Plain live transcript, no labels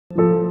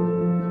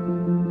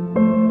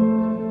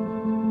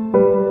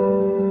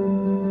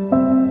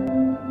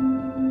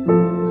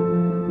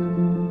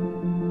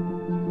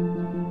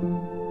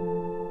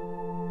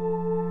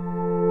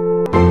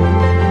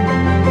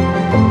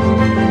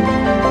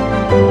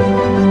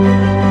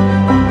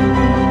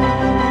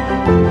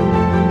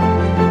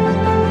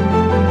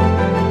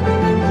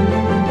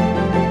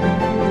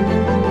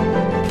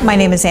My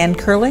name is Ann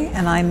Curley,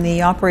 and I'm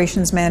the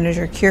Operations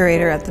Manager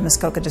Curator at the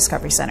Muskoka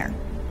Discovery Centre.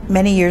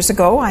 Many years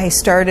ago, I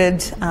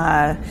started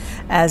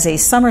as a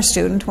summer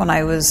student when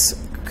I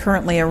was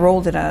currently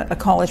enrolled in a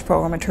college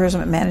program, a tourism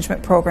and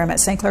management program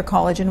at St. Clair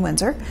College in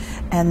Windsor.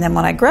 And then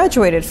when I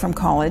graduated from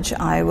college,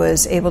 I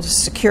was able to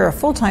secure a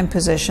full-time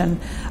position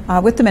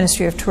with the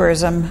Ministry of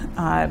Tourism,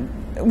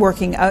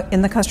 working out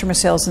in the customer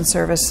sales and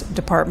service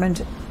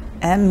department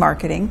and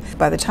marketing.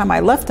 By the time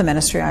I left the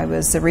ministry, I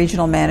was the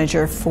regional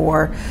manager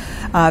for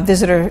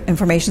visitor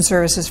information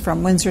services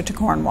from Windsor to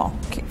Cornwall.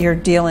 You're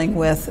dealing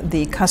with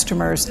the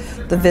customers,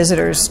 the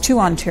visitors to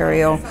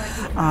Ontario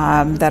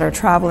that are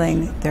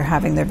traveling. They're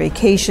having their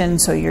vacation,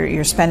 so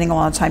you're spending a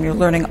lot of time. You're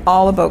learning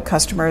all about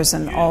customers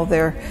and all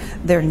their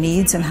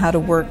needs and how to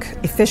work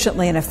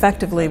efficiently and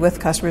effectively with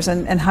customers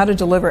and how to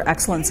deliver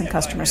excellence in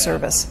customer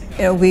service.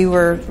 You know, we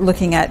were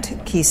looking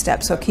at key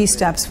steps. So key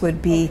steps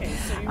would be,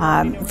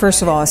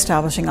 first of all,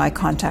 establishing eye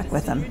contact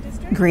with them,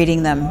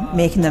 greeting them,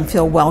 making them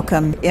feel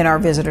welcome in our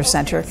visitor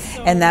center,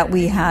 and that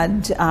we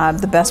had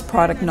the best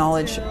product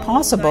knowledge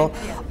possible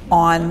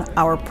on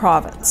our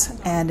province.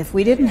 And if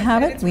we didn't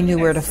have it, we knew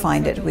where to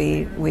find it.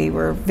 We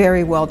were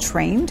very well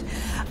trained.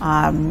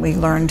 We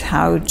learned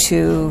how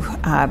to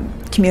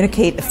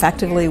communicate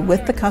effectively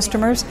with the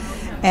customers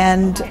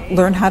and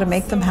learn how to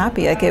make them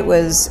happy. Like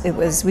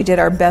we did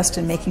our best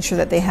in making sure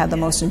that they had the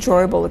most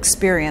enjoyable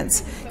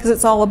experience, because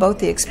it's all about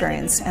the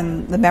experience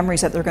and the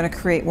memories that they're going to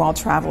create while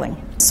traveling.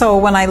 So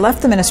when I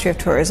left the Ministry of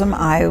Tourism,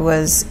 I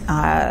was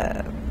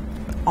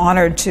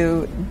honored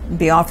to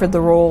be offered the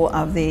role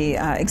of the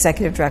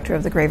Executive Director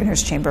of the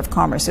Gravenhurst Chamber of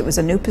Commerce. It was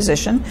a new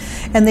position,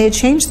 and they had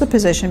changed the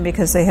position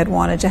because they had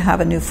wanted to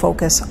have a new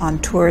focus on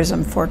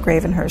tourism for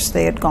Gravenhurst.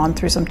 They had gone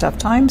through some tough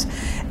times,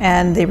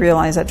 and they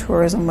realized that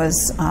tourism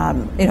was,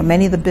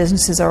 many of the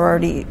businesses are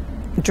already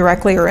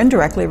directly or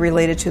indirectly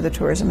related to the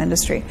tourism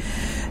industry.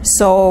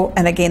 So,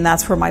 and again,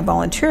 that's where my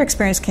volunteer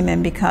experience came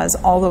in, because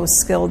all those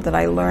skills that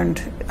I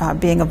learned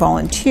being a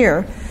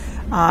volunteer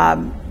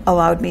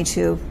allowed me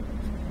to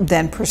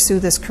then pursue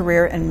this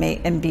career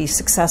and be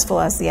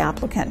successful as the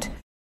applicant.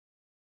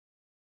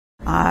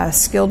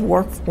 Skilled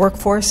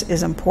workforce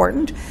is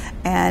important,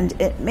 and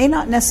it may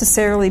not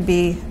necessarily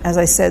be, as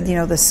I said,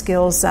 the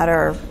skills that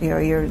are,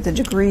 the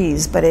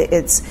degrees, but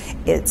it's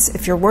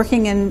if you're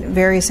working in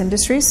various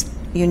industries,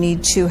 you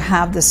need to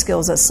have the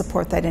skills that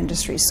support that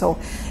industry. So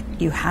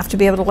you have to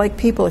be able to like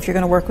people if you're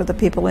going to work with the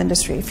people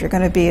industry. If you're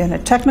going to be in a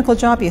technical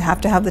job, you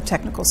have to have the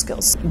technical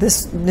skills.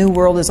 This new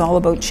world is all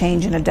about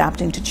change and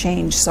adapting to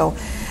change, so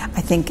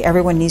I think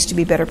everyone needs to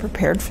be better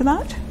prepared for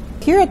that.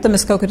 Here at the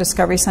Muskoka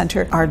Discovery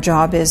Centre, our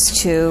job is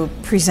to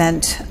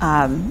present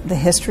the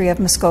history of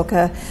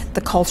Muskoka,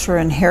 the culture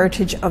and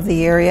heritage of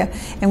the area,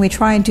 and we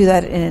try and do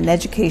that in an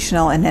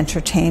educational and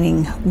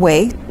entertaining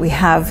way. We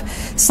have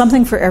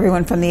something for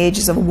everyone from the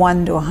ages of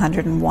 1 to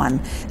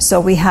 101. So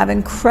we have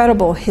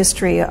incredible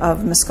history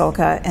of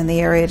Muskoka and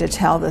the area to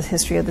tell, the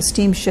history of the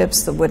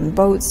steamships, the wooden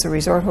boats, the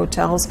resort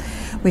hotels.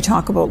 We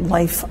talk about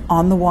life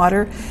on the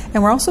water,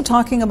 and we're also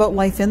talking about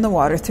life in the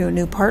water through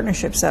new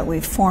partnerships that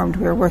we've formed.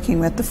 We're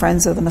working with the Friends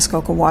of the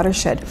Muskoka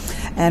Watershed,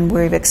 and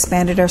we've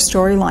expanded our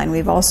storyline.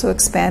 We've also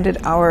expanded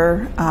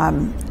our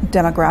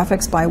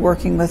demographics by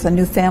working with a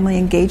new family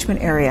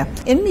engagement area.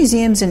 In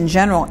museums in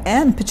general,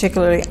 and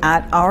particularly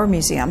at our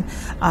museum,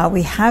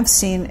 we have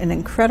seen an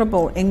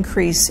incredible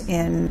increase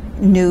in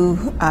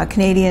new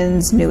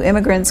Canadians, new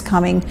immigrants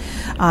coming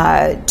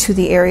to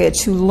the area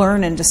to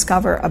learn and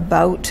discover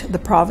about the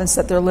province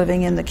that they're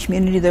living in, the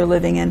community they're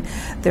living in.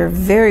 They're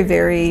very,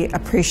 very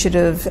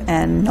appreciative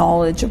and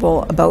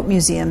knowledgeable about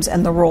museums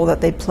and the role that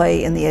they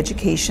play in the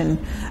education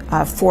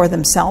for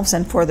themselves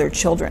and for their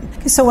children.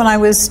 So when I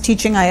was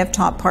teaching, I have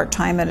taught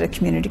part-time at a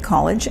community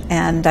college,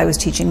 and I was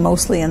teaching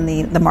mostly in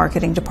the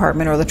marketing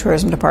department or the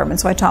tourism department.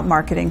 So I taught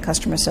marketing,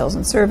 customer sales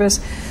and service,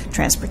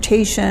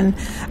 transportation,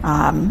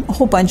 a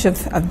whole bunch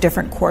of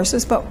different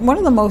courses. But one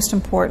of the most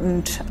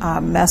important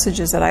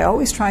messages that I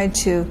always tried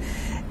to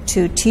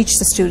teach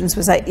the students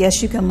was that,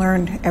 yes, you can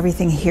learn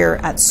everything here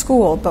at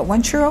school, but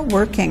once you're out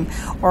working,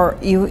 or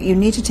you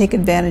need to take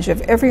advantage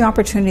of every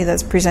opportunity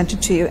that's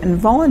presented to you. And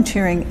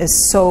volunteering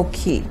is so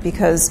key,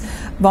 because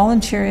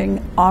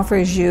volunteering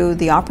offers you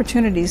the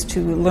opportunities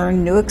to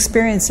learn new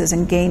experiences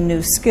and gain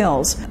new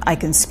skills. I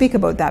can speak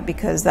about that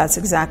because that's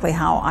exactly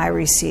how I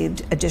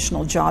received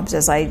additional jobs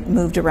as I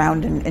moved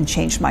around and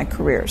changed my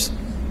careers.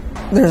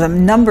 There's a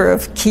number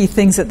of key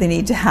things that they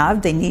need to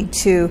have. They need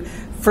to,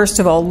 first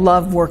of all,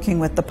 love working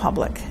with the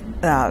public.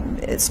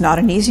 It's not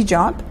an easy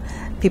job.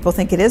 People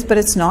think it is, but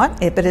it's not.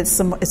 But it's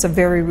a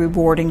very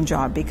rewarding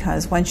job,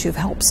 because once you've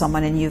helped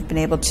someone and you've been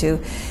able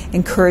to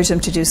encourage them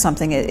to do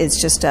something,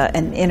 it's just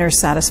an inner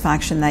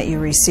satisfaction that you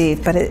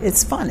receive. But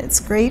it's fun. It's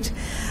great.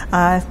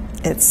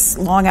 It's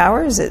long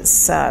hours.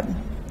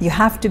 You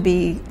have to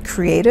be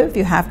creative.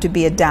 You have to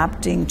be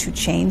adapting to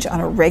change on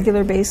a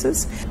regular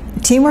basis.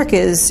 Teamwork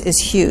is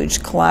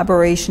huge.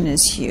 Collaboration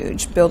is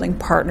huge. Building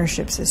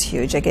partnerships is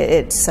huge.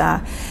 It's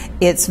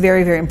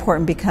very, very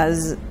important,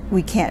 because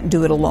we can't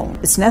do it alone.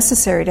 It's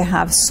necessary to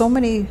have so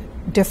many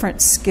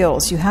different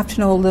skills. You have to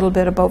know a little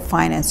bit about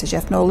finances. You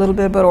have to know a little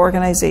bit about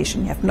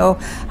organization. You have to know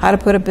how to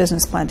put a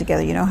business plan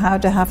together. You know how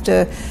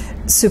to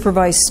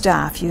supervise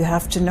staff. You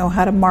have to know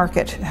how to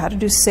market, how to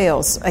do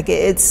sales. Like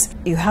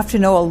you have to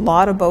know a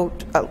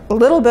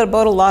little bit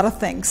about a lot of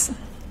things.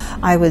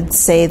 I would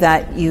say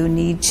that you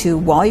need to,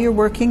 while you're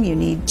working, you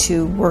need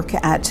to work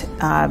at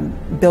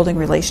building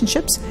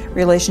relationships.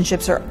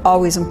 Relationships are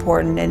always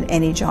important in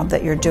any job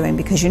that you're doing,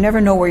 because you never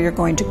know where you're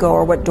going to go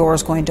or what door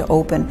is going to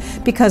open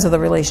because of the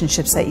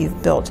relationships that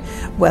you've built,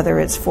 whether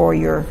it's for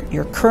your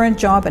current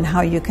job and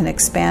how you can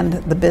expand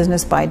the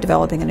business by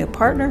developing a new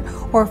partner,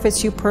 or if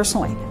it's you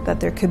personally, that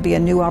there could be a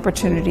new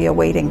opportunity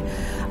awaiting.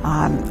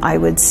 I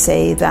would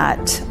say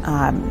that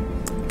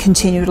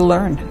continue to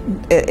learn.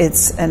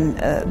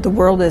 The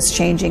world is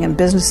changing and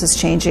business is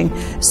changing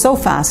so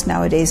fast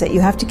nowadays that you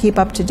have to keep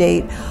up to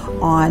date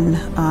on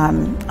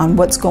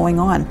what's going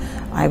on.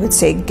 I would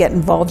say get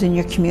involved in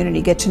your community,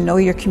 get to know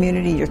your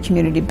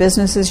community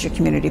businesses, your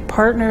community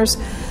partners.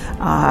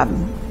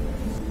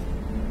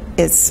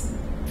 It's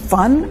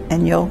fun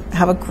and you'll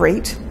have a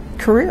great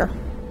career.